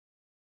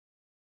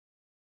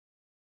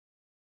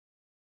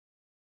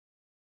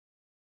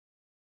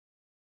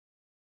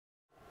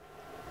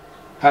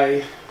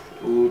Hi,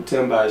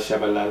 Utemba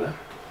Shabalala.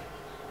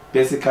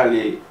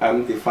 Basically,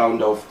 I'm the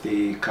founder of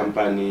the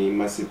company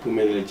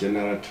Masipumele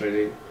General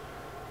Trading.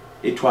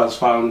 It was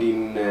founded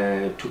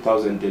in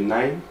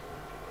 2009.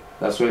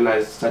 That's when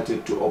I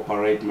started to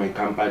operate my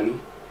company.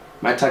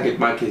 My target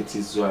market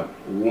is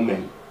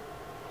women.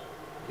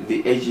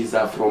 The ages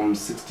are from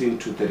 16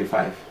 to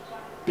 35.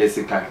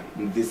 Basically,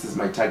 this is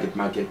my target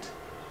market.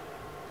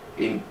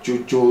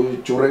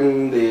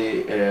 During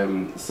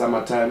the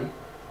summertime,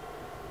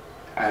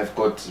 I've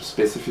got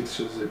specific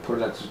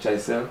products which I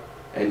sell,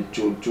 and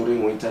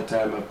during winter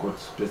time I've got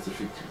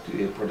specific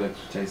products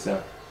which I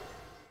sell.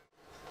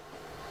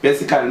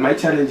 Basically, my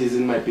challenges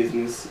in my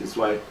business is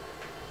why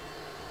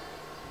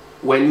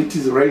when it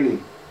is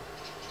raining,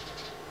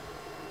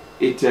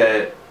 it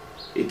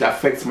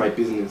affects my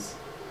business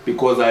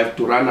because I have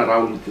to run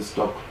around with the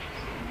stock.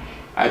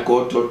 I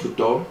go door to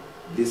door.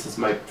 This is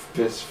my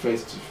first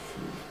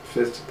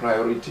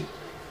priority.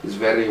 It's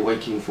very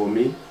working for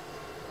me.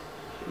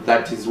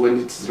 That is when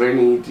it's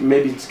raining,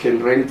 maybe it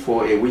can rain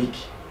for a week.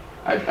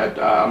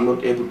 I'm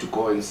not able to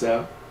go and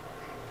sell.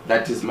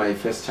 That is my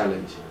first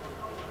challenge.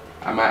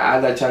 And my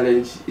other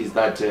challenge is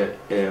that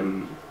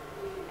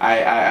I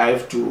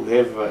have to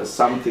have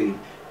something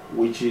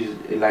which is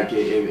like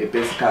a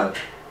basic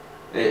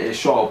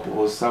shop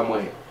or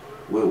somewhere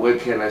where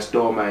can I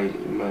store my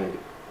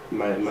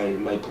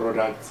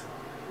products,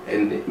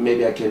 and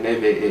maybe I can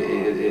have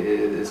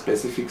a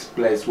specific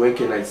place where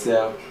can I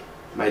sell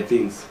my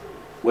things.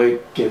 Where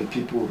can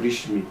people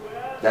reach me?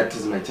 That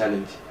is my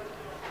challenge.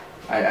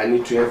 I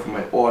need to have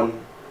my own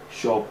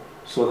shop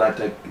so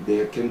that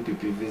they can be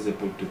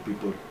visible to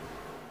people.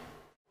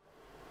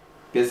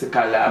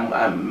 Basically,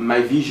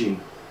 my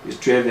vision is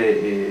to have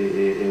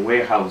a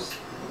warehouse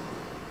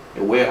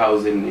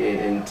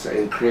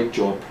and create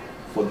job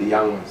for the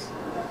young ones.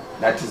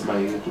 That is my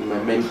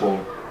main goal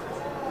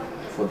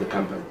for the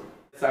company.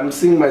 So I'm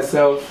seeing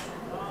myself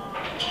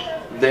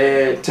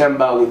there,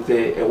 Temba, with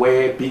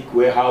a big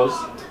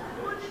warehouse,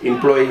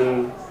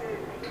 employing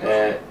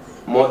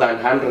more than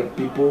 100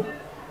 people,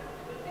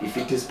 if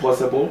it is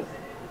possible.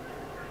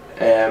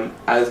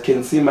 I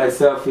can see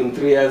myself in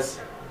 3 years,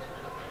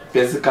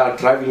 basically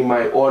driving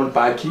my own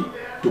bakkie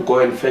to go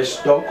and fetch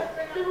stock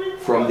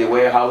from the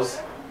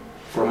warehouse,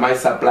 from my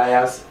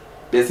suppliers.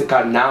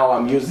 Basically now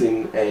I'm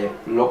using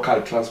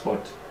local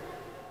transport.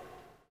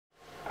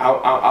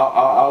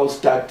 I'll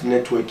start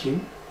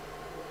networking.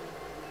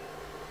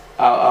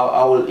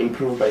 I will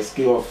improve my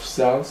skill of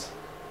sales.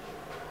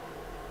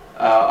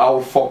 I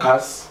will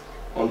focus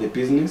on the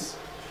business.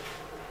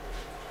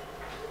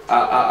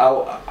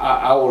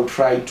 I will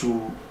try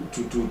to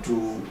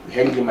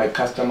handle my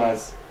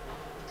customers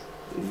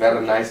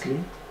very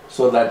nicely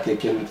so that they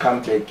can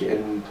come back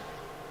and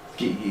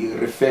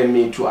refer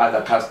me to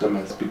other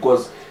customers,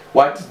 because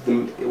what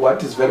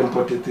is very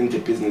important in the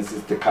business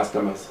is the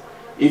customers.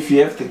 If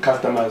you have the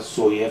customers,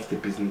 so you have the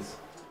business.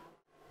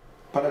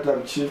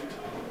 Paradigm Chief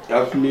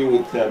helped me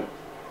with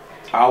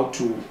how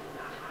to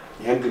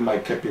handle my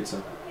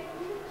capital.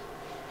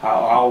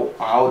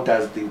 How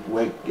does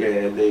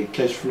the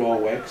cash flow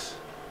works,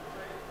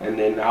 and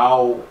then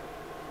how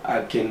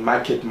I can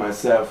market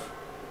myself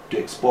to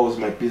expose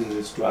my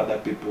business to other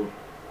people,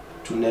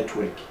 to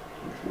network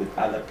with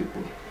other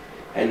people,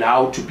 and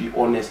how to be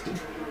honest,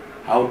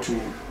 how to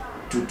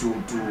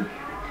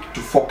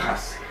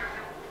focus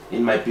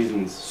in my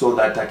business so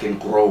that I can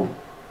grow.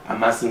 I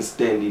mustn't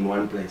stand in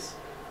one place.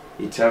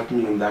 It helped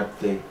me in that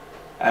thing.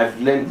 I've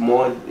learned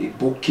more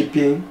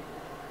bookkeeping.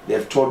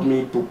 They've taught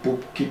me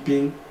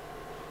bookkeeping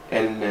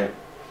and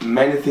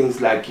many things,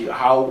 like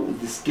how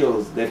the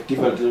skills they've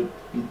developed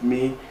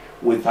me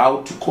with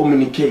how to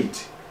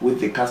communicate with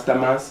the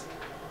customers,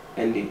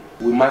 and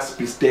we must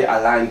stay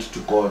aligned to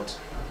God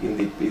in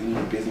the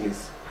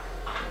business.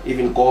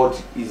 Even God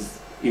is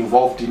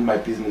involved in my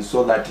business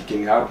so that He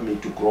can help me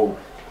to grow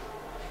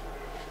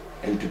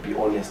and to be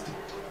honest.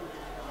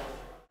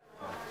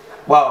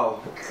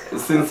 Wow,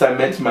 since I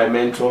met my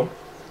mentor,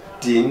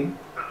 Dean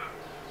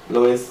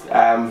Lois,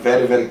 I'm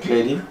very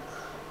glad,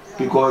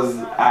 because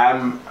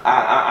I'm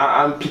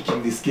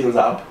picking the skills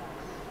up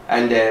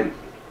and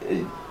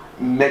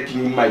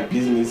making my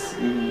business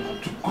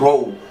to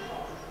grow.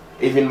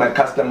 Even my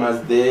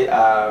customers, they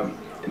are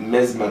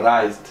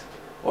mesmerized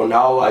on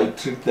how I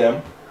treat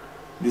them.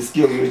 The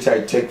skills which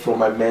I take from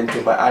my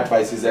mentor, my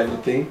advice is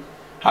everything.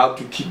 How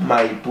to keep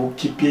my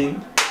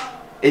bookkeeping,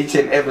 each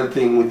and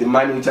everything. With the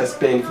money which I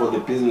spend for the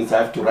business,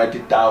 I have to write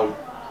it down.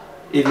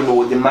 Even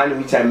with the money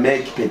which I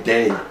make per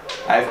day,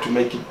 I have to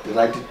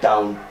write it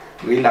down.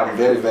 Really, I'm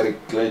very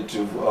glad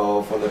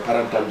for the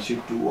Paradigm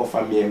to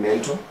offer me a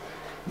mentor.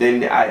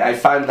 Then I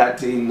find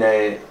that in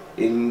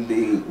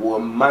the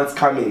months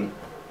coming,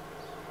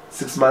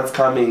 6 months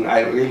coming,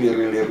 I really,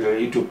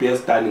 it will be a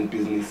stunning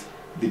business.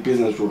 The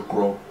business will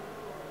grow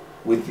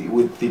with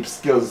the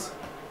skills,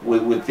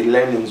 with the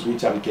learnings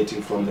which I'm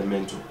getting from the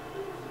mentor.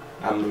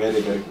 I'm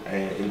very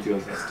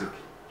enthusiastic.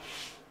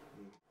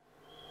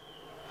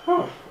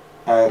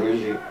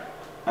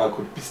 I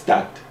could be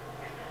stuck.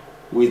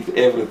 with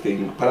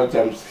everything.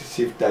 Paradigm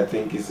shift, I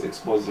think, is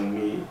exposing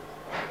me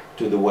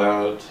to the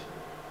world,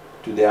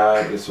 to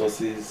their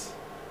resources,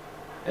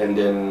 and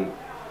then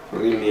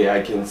really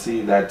I can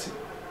see that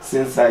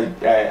since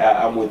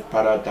I'm with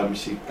Paradigm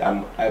shift,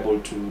 I'm able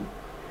to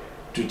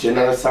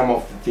generate some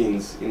of the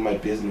things in my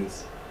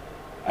business.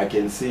 I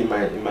can see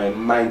my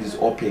mind is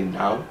open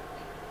now.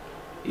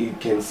 You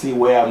can see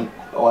where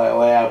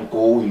I'm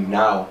going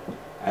now.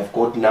 I've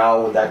got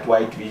now that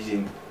white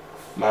vision.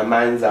 My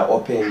minds are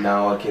open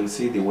now. I can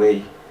see the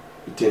way.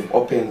 It has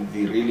opened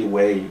the really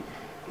way.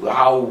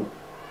 How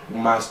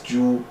must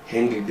you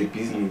handle the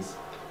business?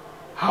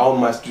 How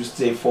must you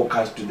stay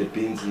focused to the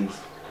business?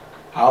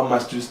 How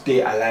must you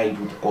stay aligned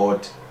with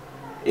God?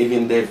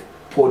 Even they've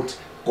put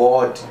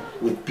God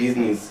with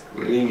business,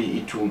 really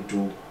it will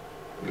do.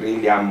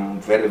 Really,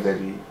 I'm very,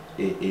 very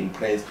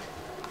impressed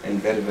and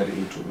very, very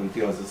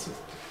enthusiastic.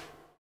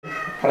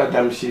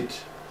 Paradigm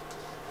shift,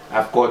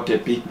 I've got a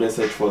big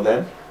message for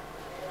them.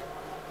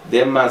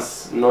 They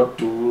must not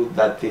do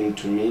that thing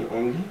to me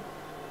only,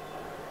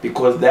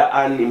 because there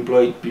are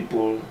unemployed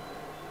people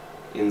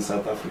in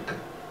South Africa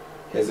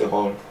as a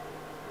whole.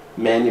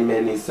 Many,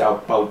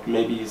 about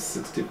maybe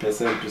 60%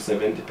 to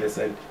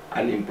 70%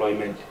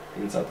 unemployment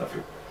in South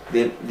Africa.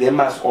 They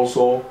must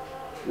also,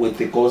 with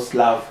the God's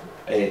love,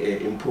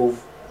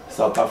 improve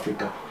South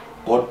Africa.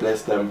 God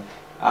bless them.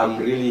 I'm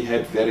really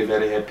happy, very,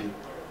 very happy.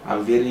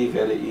 I'm very,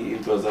 very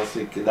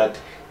enthusiastic that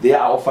they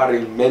are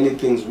offering many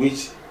things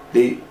which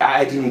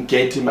I didn't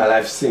get in my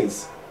life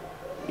since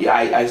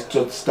I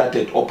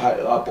started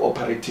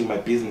operating my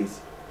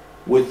business.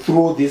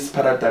 Through this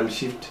paradigm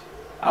shift,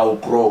 I will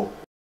grow.